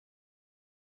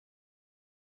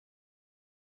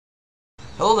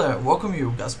Hello there, welcome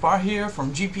you, Gaspar here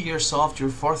from G.P.Airsoft, your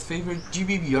fourth favorite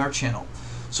GBBR channel.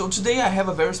 So today I have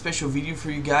a very special video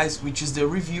for you guys, which is the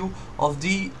review of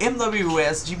the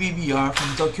MWS GBBR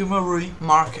from Tokyo MARUI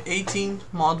MK18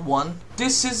 Mod 1.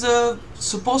 This is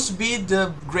supposed to be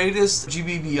the greatest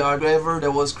GBBR ever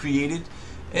that was created,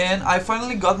 and I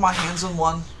finally got my hands on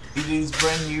one. It is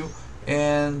brand new,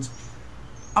 and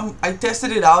I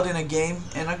tested it out in a game,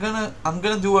 and I'm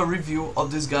gonna do a review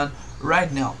of this gun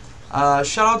right now.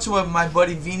 Shout out to my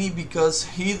buddy Vinny, because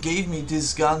he gave me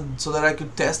this gun so that I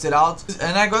could test it out,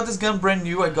 and I got this gun brand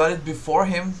new. I got it before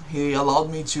him. He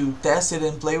allowed me to test it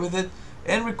and play with it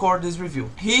and record this review.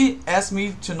 He asked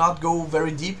me to not go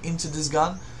very deep into this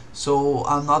gun, so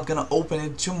I'm not gonna open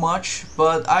it too much,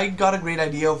 but I got a great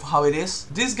idea of how it is.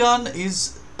 This gun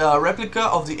is a replica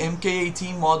of the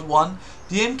MK18 Mod 1.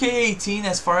 The MK18,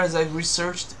 as far as I've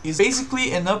researched, is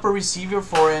basically an upper receiver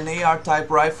for an AR type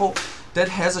rifle that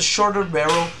has a shorter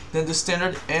barrel than the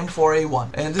standard M4A1.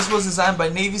 And this was designed by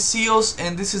Navy SEALs,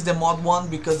 and this is the Mod 1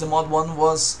 because the Mod 1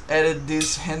 was added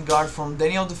this handguard from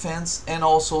Daniel Defense and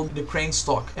also the crane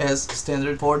stock as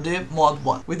standard for the Mod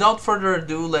 1. Without further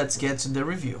ado, let's get to the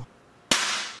review.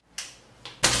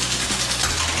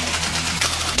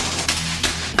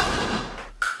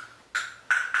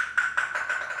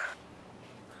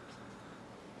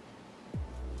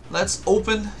 Let's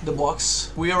open the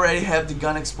box. We already have the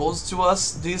gun exposed to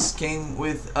us. This came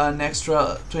with an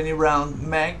extra 20 round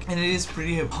mag, and it is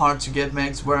pretty hard to get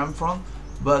mags where I'm from,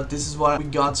 but this is what we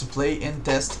got to play and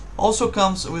test. Also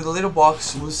comes with a little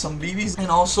box with some BBs, and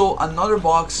also another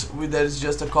box that is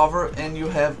just a cover, and you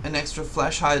have an extra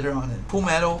flash hider on it. Full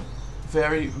metal,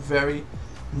 very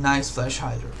nice flash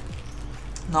hider.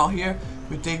 Now here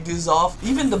we take this off.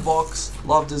 Even the box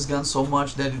loved this gun so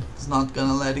much that it's not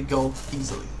gonna let it go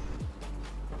easily.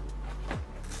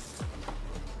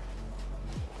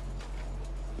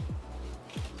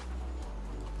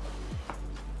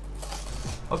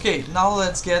 Okay, now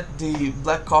let's get the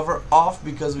black cover off,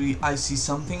 because I see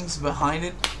some things behind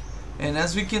it. And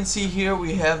as we can see here,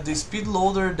 we have the speed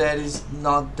loader that is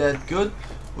not that good.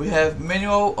 We have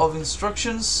manual of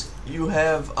instructions. You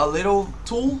have a little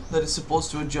tool that is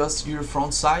supposed to adjust your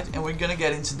front sight, and we're gonna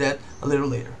get into that a little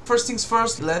later. First things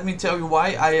first, let me tell you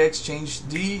why I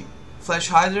exchanged the flash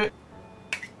hider.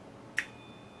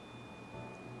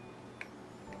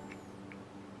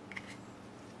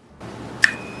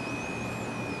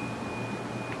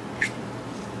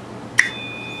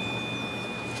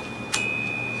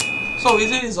 So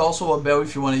it is also a bell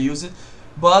if you want to use it,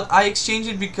 but I exchanged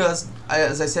it because,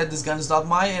 as I said, this gun is not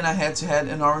mine, and I had to have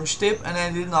an orange tip, and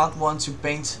I did not want to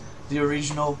paint the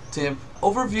original tip.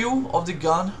 Overview of the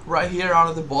gun right here out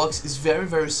of the box is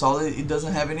very solid. It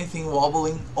doesn't have anything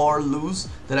wobbling or loose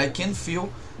that I can feel,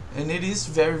 and it is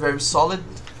very solid,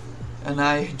 and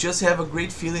I just have a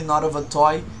great feeling, not of a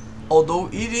toy, although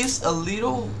it is a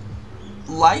little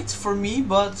light for me,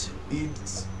 but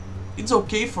it's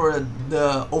okay for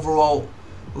the overall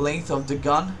length of the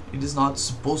gun. It is not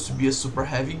supposed to be a super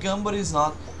heavy gun, but it's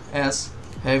not as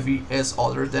heavy as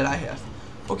others that I have.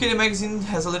 Okay, the magazine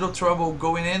has a little trouble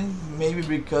going in, maybe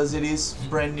because it is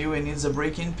brand new and needs a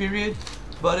break-in period,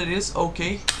 but it is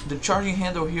okay. The charging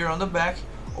handle here on the back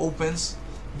opens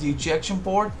the ejection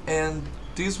port, and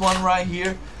this one right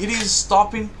here, it is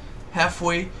stopping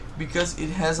halfway because it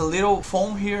has a little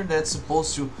foam here that's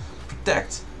supposed to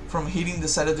protect from hitting the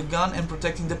side of the gun and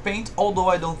protecting the paint, although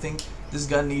I don't think this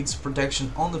gun needs protection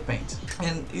on the paint.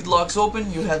 And it locks open.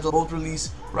 You have the bolt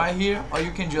release right here, or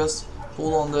you can just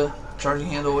pull on the charging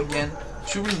handle again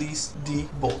to release the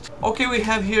bolt. Okay, we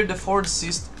have here the forward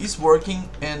assist is working,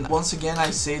 and once again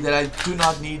I say that I do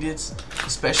not need it,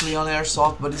 especially on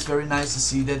airsoft, but it's very nice to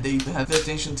see that they have the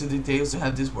attention to details to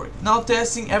have this work. Now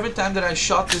testing, every time that I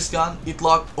shot this gun, it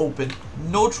locked open.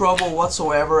 No trouble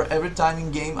whatsoever. Every time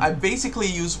in game, I basically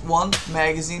use one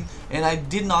magazine, and I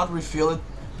did not refill it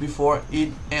before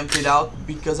it emptied out,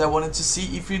 because I wanted to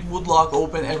see if it would lock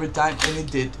open every time, and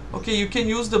it did. Okay, you can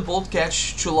use the bolt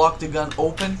catch to lock the gun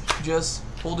open. Just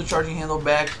pull the charging handle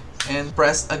back and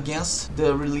press against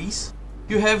the release.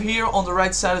 You have here on the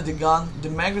right side of the gun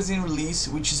the magazine release,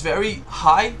 which is very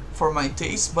high for my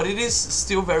taste, but it is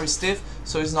still very stiff,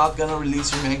 so it's not gonna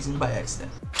release your magazine by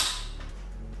accident.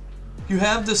 You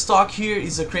have the stock here,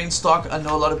 is a crane stock. I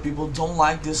know a lot of people don't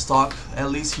like this stock, at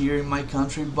least here in my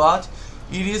country, but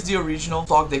it is the original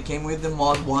stock that came with the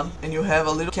Mod 1, and you have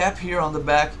a little cap here on the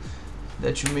back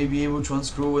that you may be able to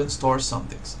unscrew and store some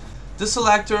things. The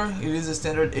selector, it is a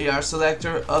standard AR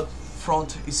selector. Up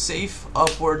front is safe,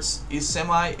 upwards is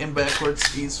semi, and backwards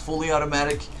is fully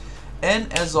automatic.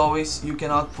 And as always, you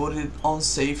cannot put it on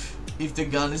safe if the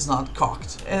gun is not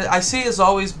cocked. And I say as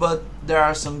always, but there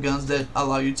are some guns that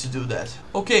allow you to do that.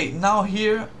 Okay, now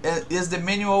here is the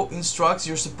manual instructs.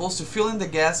 You're supposed to fill in the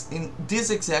gas in this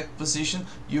exact position.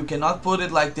 You cannot put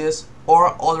it like this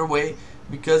or other way,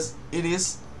 because it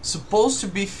is supposed to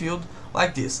be filled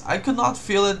like this. I could not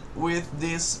fill it with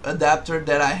this adapter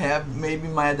that I have. Maybe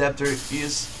my adapter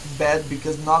is bad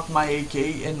because not my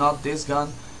AK and not this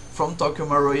gun from Tokyo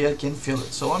Marui I can fill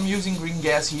it. So I'm using green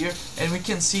gas here, and we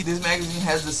can see this magazine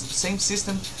has the same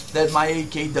system that my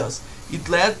AK does. It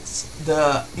lets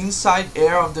the inside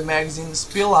air of the magazine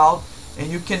spill out,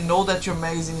 and you can know that your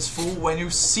magazine is full when you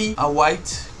see a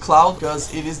white cloud,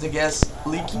 because it is the gas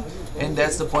leaking, and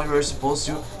that's the point where you're supposed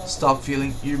to stop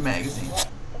filling your magazine.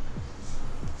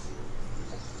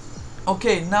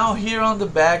 Okay, now here on the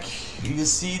back you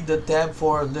see the tab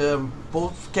for the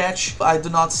bolt catch. I do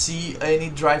not see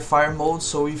any dry fire mode,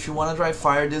 so if you want to dry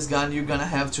fire this gun, you're gonna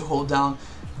have to hold down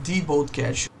the bolt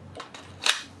catch.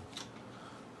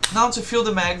 Now to fill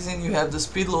the magazine, you have the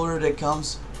speed loader that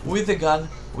comes with the gun,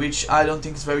 which I don't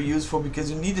think is very useful because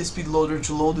you need the speed loader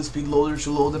to load the speed loader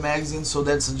to load the magazine, so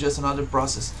that's just another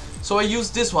process. So I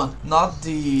use this one, not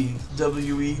the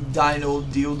WE Dino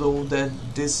dildo that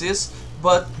this is,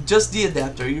 but just the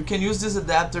adapter. You can use this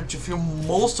adapter to fill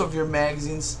most of your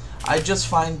magazines. I just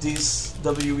find this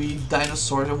WE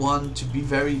Dinosaur one to be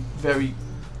very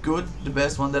good, the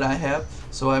best one that I have,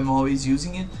 so I'm always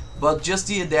using it. But just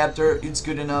the adapter, it's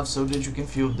good enough so that you can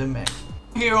fill the mag.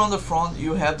 Here on the front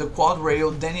you have the quad rail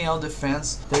Danielle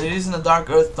defense, that it is in a dark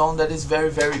earth tone that is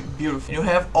very beautiful. You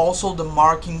have also the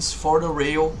markings for the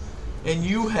rail, and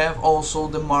you have also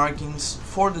the markings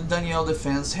for the Danielle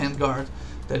defense handguard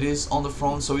that is on the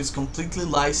front, so it's completely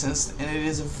licensed, and it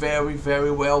is a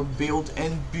very well built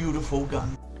and beautiful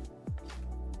gun.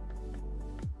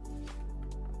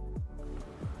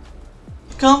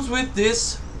 It comes with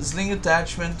this sling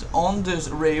attachment on this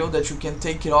rail that you can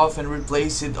take it off and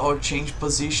replace it or change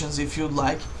positions if you'd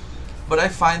like, but I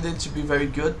find it to be very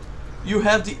good. You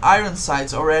have the iron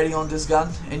sights already on this gun,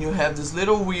 and you have this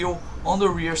little wheel on the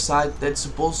rear side that's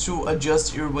supposed to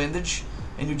adjust your windage,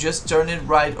 and you just turn it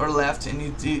right or left, and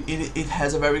it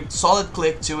has a very solid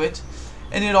click to it.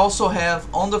 And it also have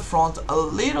on the front a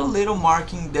little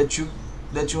marking that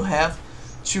you have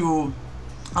to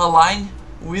align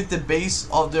with the base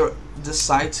of the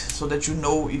sight, so that you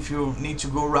know if you need to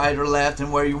go right or left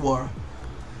and where you are.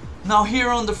 Now here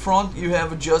on the front you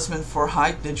have adjustment for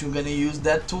height, that you're gonna use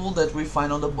that tool that we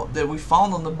found on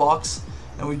the box,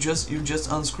 and you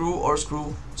just unscrew or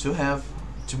screw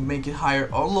to make it higher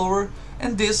or lower.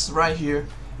 And this right here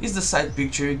is the sight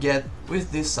picture you get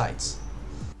with these sights.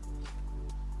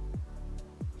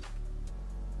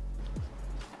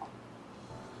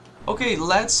 Okay,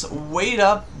 let's weight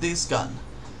up this gun.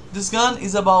 This gun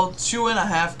is about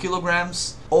 2.5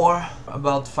 kilograms or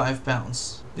about 5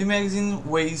 pounds. The magazine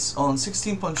weighs on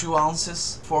 16.2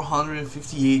 ounces,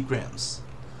 458 grams.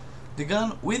 The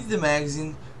gun with the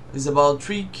magazine is about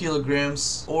 3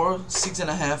 kilograms or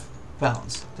 6.5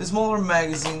 pounds. The smaller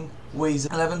magazine weighs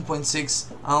 11.6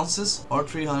 ounces or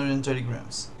 330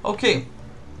 grams. Okay,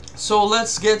 so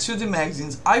let's get to the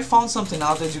magazines. I found something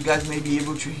out that you guys may be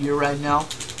able to hear right now.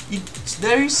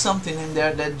 There is something in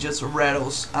there that just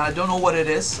rattles. I don't know what it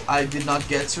is. I did not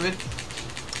get to it,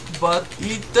 but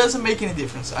it doesn't make any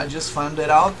difference. I just found that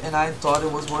out and I thought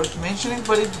it was worth mentioning,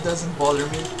 but it doesn't bother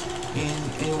me in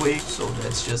any way. So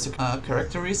that's just a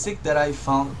characteristic that I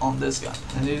found on this gun,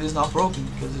 and it is not broken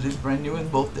because it is brand new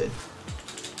and both did.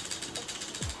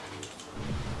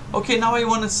 Okay, now I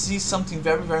want to see something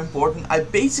very important. I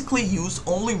basically used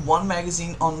only one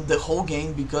magazine on the whole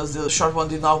game because the short one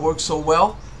did not work so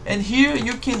well. And here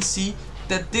you can see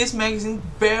that this magazine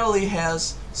barely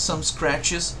has some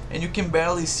scratches, and you can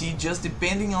barely see, just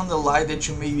depending on the light, that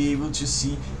you may be able to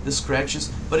see the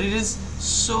scratches. But it is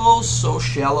so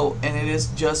shallow, and it is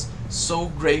just so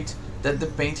great that the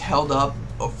paint held up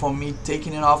for me.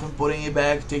 Taking it off and putting it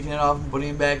back, taking it off and putting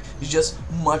it back is just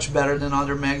much better than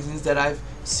other magazines that I've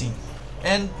seen.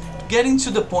 And getting to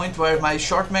the point where my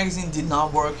short magazine did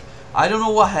not work, I don't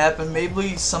know what happened.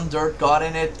 Maybe some dirt got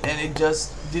in it and it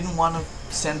just didn't want to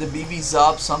send the BBs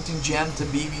up. Something jammed the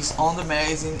BBs on the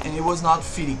magazine and it was not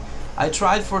fitting. I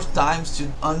tried for times to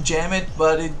unjam it,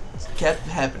 but it kept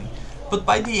happening. But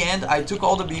by the end I took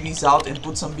all the BBs out and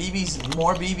put some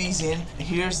more BBs in.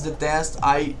 Here's the test.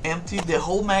 I emptied the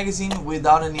whole magazine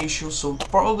without an issue, so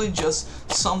probably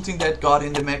just something that got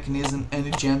in the mechanism and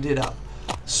it jammed it up.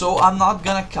 So I'm not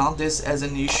gonna count this as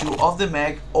an issue of the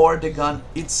mag or the gun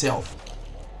itself.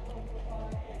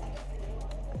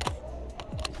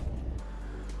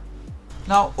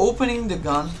 Now opening the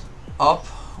gun up,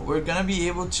 we're gonna be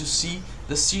able to see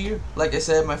the sear. Like I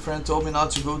said, my friend told me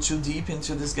not to go too deep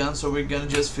into this gun, so we're gonna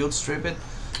just field strip it.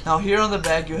 Now here on the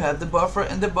back you have the buffer,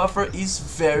 and the buffer is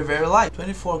very light,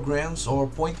 24 grams or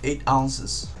 0.8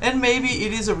 ounces. And maybe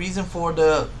it is a reason for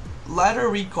the lighter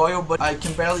recoil, but I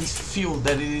can barely feel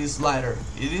that it is lighter.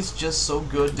 It is just so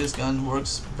good. This gun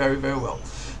works very well.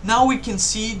 Now we can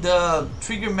see the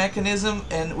trigger mechanism,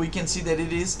 and we can see that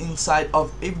it is inside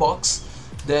of a box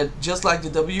that, just like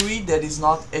the WE, that is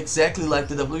not exactly like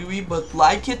the WE, but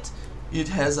like it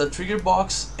has a trigger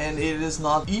box, and it is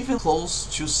not even close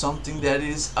to something that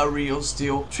is a real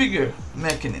steel trigger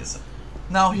mechanism.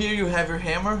 Now here you have your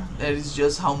hammer, that is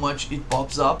just how much it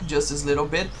pops up, just this little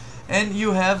bit. And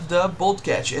you have the bolt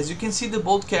catch. As you can see, the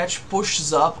bolt catch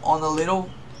pushes up on a little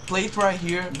plate right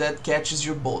here that catches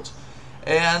your bolt.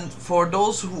 And for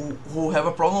those who have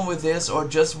a problem with this or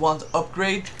just want to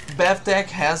upgrade, BevTech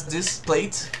has this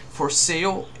plate for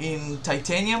sale in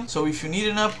titanium. So if you need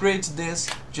an upgrade to this,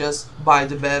 just buy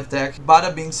the BevTech.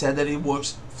 Bada being said that it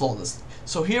works flawlessly.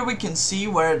 So here we can see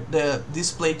where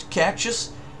this plate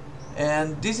catches.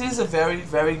 And this is a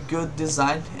very good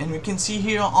design, and we can see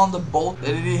here on the bolt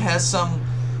that it has some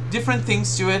different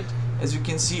things to it. As you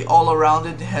can see all around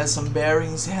it has some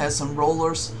bearings, it has some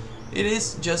rollers. It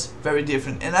is just very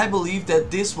different, and I believe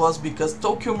that this was because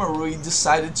Tokyo Marui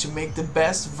decided to make the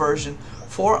best version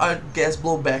for a gas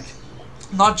blowback,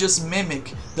 not just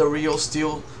mimic the real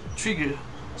steel trigger.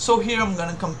 So here I'm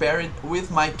gonna compare it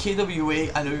with my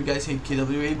KWA. I know you guys hate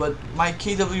KWA, but my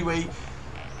KWA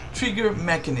trigger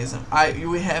mechanism.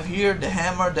 We have here the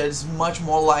hammer that is much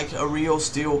more like a real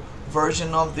steel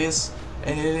version of this,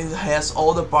 and it has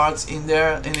all the parts in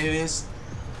there,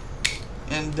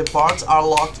 and the parts are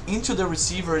locked into the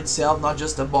receiver itself, not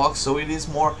just the box, so it is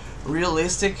more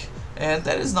realistic, and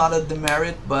that is not a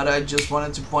demerit, but I just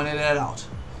wanted to point it out.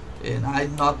 And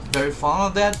I'm not very fond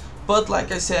of that, but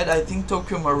like I said, I think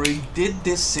Tokyo Marui did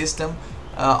this system,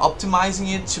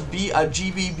 optimizing it to be a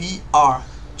GBBR,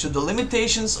 to the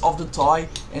limitations of the toy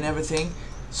and everything.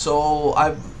 So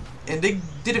and they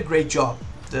did a great job.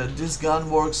 This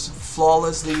gun works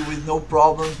flawlessly with no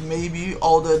problems. Maybe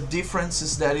all the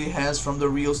differences that it has from the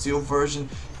real steel version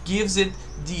gives it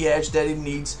the edge that it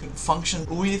needs to function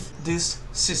with this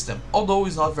system. Although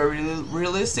it's not very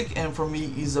realistic, and for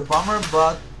me is a bummer,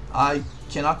 but I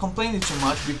cannot complain it too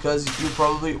much because you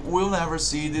probably will never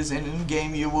see this, and in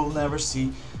game you will never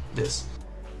see this.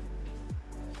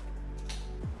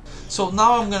 So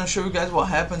now I'm gonna show you guys what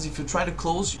happens if you try to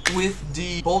close with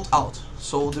the bolt out.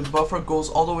 So the buffer goes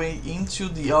all the way into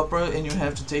the upper, and you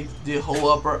have to take the whole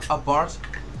upper apart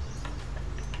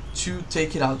to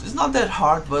take it out. It's not that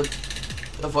hard, but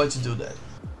avoid to do that.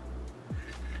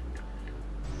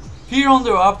 Here on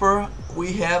the upper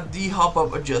we have the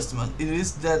hop-up adjustment. It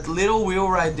is that little wheel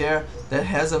right there that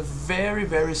has a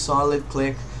very solid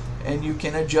click, and you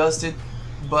can adjust it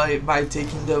by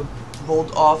taking the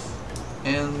bolt off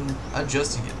and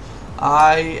adjusting it.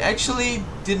 I actually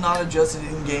did not adjust it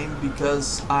in game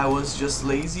because I was just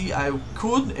lazy. I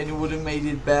could, and it would have made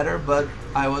it better, but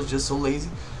I was just so lazy.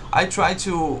 I tried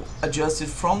to adjust it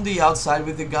from the outside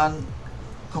with the gun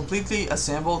completely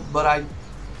assembled, but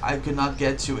I could not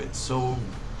get to it. So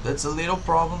that's a little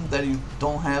problem, that you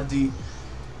don't have the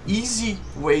easy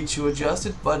way to adjust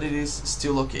it, but it is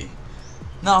still okay.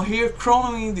 Now here,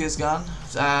 chronoing this gun,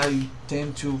 I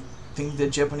tend to think the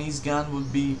Japanese gun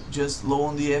would be just low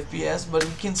on the FPS, but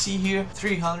you can see here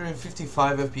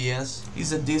 355 FPS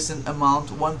is a decent amount.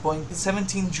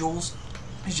 1.17 joules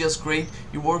is just great.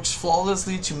 It works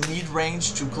flawlessly to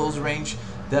mid-range, to close range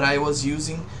that I was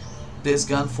using this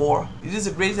gun for. It is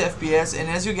a great FPS, and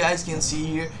as you guys can see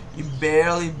here, it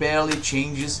barely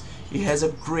changes. It has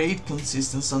a great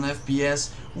consistency on FPS,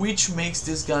 which makes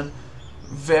this gun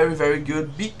very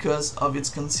good because of its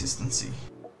consistency.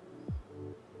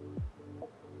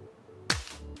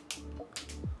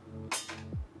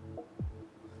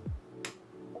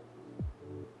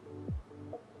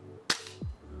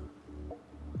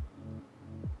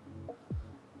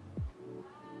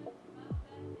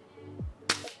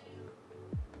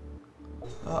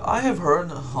 I have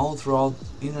heard all throughout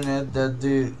internet that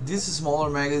this smaller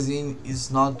magazine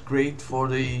is not great for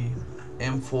the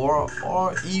M4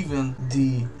 or even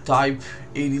the Type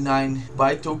 89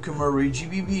 by Tokyo Marui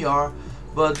GBBR,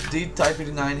 but the Type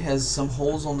 89 has some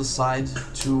holes on the side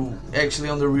to actually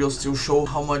on the reel still show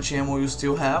how much ammo you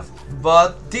still have.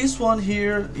 But this one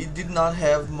here, it did not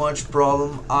have much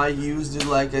problem. I used it,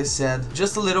 like I said,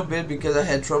 just a little bit because I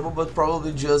had trouble, but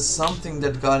probably just something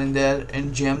that got in there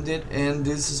and jammed it. And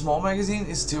this small magazine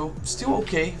is still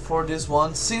okay for this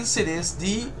one, since it is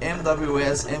the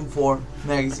MWS M4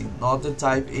 magazine, not the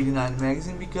Type 89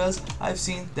 magazine, because I've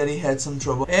seen that it had some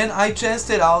trouble. And I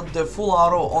tested out the full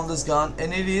auto on this gun,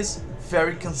 and it is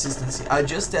very consistent. I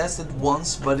just tested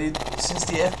once, but since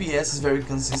the FPS is very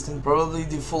consistent, probably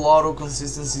the full auto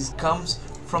consistency comes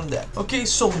from that. Okay,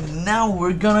 so now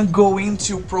we're gonna go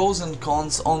into pros and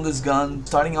cons on this gun.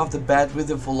 Starting off the bat with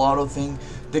the full auto thing,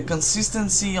 the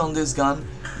consistency on this gun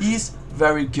is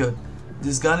very good.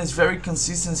 This gun is very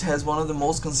consistent, has one of the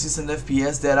most consistent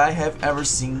FPS that I have ever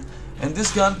seen, and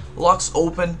this gun locks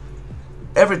open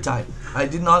every time. I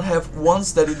did not have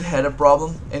once that it had a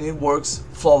problem, and it works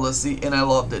flawlessly, and I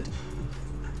loved it.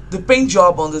 The paint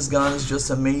job on this gun is just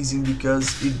amazing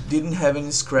because it didn't have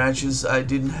any scratches. I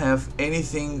didn't have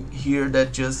anything here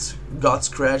that just got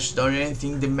scratched or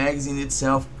anything. The magazine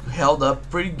itself held up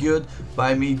pretty good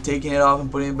by me taking it off and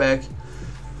putting it back.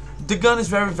 The gun is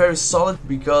very solid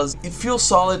because it feels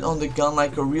solid on the gun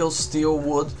like a real steel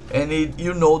would, and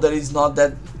you know that it's not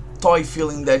that toy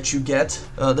feeling that you get.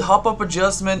 The hop-up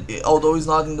adjustment, although it's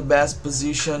not in the best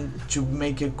position to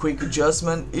make a quick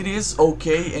adjustment, it is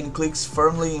okay and clicks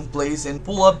firmly in place and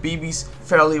pull up BBs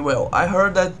fairly well. I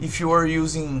heard that if you are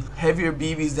using heavier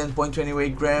BBs than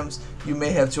 0.28 grams, you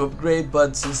may have to upgrade,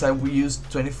 but since I used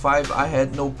 25, I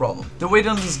had no problem. The weight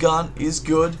on this gun is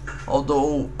good,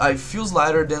 although it feels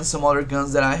lighter than some other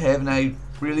guns that I have, and I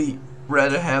really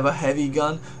rather have a heavy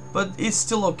gun, but it's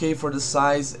still okay for the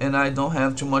size, and I don't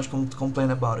have too much to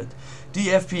complain about it. The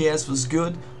FPS was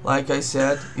good, like I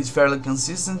said, it's fairly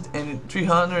consistent, and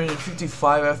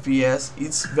 355 FPS,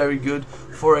 it's very good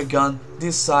for a gun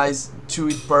this size to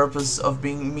its purpose of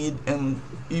being mid and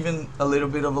even a little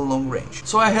bit of a long range.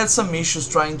 So I had some issues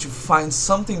trying to find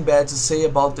something bad to say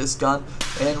about this gun,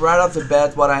 and right off the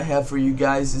bat what I have for you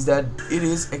guys is that it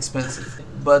is expensive,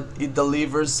 but it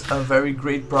delivers a very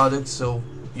great product, so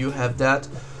you have that.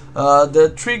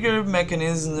 The trigger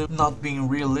mechanism not being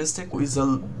realistic is a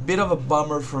bit of a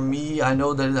bummer for me. I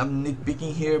know that I'm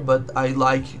nitpicking here, but I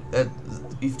like it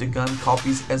if the gun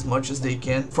copies as much as they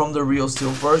can from the real steel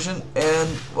version. And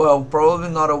well, probably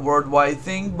not a worldwide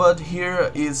thing, but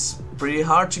here it's pretty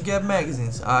hard to get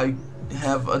magazines. I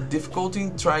have a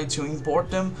difficulty trying to import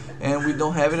them, and we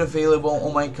don't have it available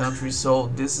on my country, so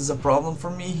this is a problem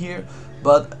for me here.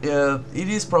 But it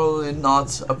is probably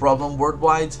not a problem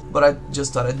worldwide, but I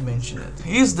just thought I'd mention it.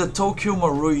 Is the Tokyo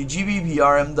Marui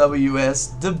GBBR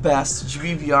MWS the best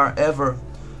GBBR ever?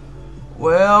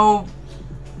 Well,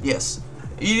 yes.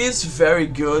 It is very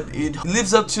good, it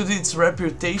lives up to its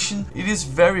reputation, it is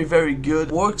very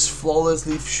good, works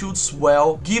flawlessly, shoots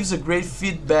well, gives a great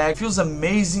feedback, feels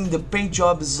amazing, the paint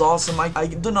job is awesome. I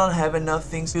do not have enough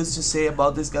things to say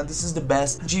about this gun. This is the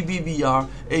best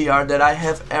GBBR AR that I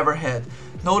have ever had.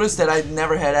 Notice that I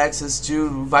never had access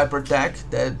to Viper Tech,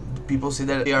 that people say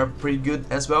that they are pretty good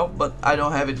as well, but I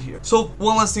don't have it here. So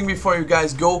one last thing before you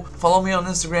guys go, follow me on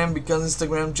Instagram because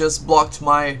Instagram just blocked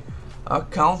my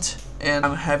account and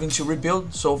I'm having to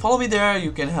rebuild, so follow me there.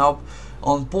 You can help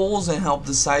on polls and help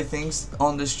decide things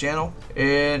on this channel,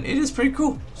 and it is pretty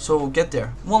cool, so get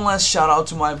there. One last shout out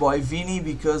to my boy Vinny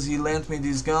because he lent me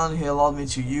this gun, he allowed me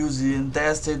to use it and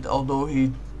test it, although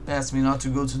he asked me not to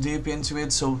go too deep into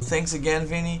it, so thanks again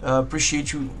Vinny,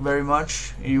 appreciate you very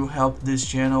much. You helped this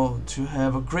channel to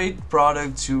have a great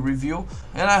product to review,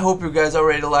 and I hope you guys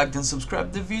already liked and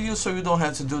subscribed the video so you don't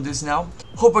have to do this now.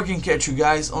 Hope I can catch you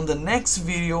guys on the next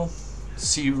video.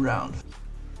 See you around.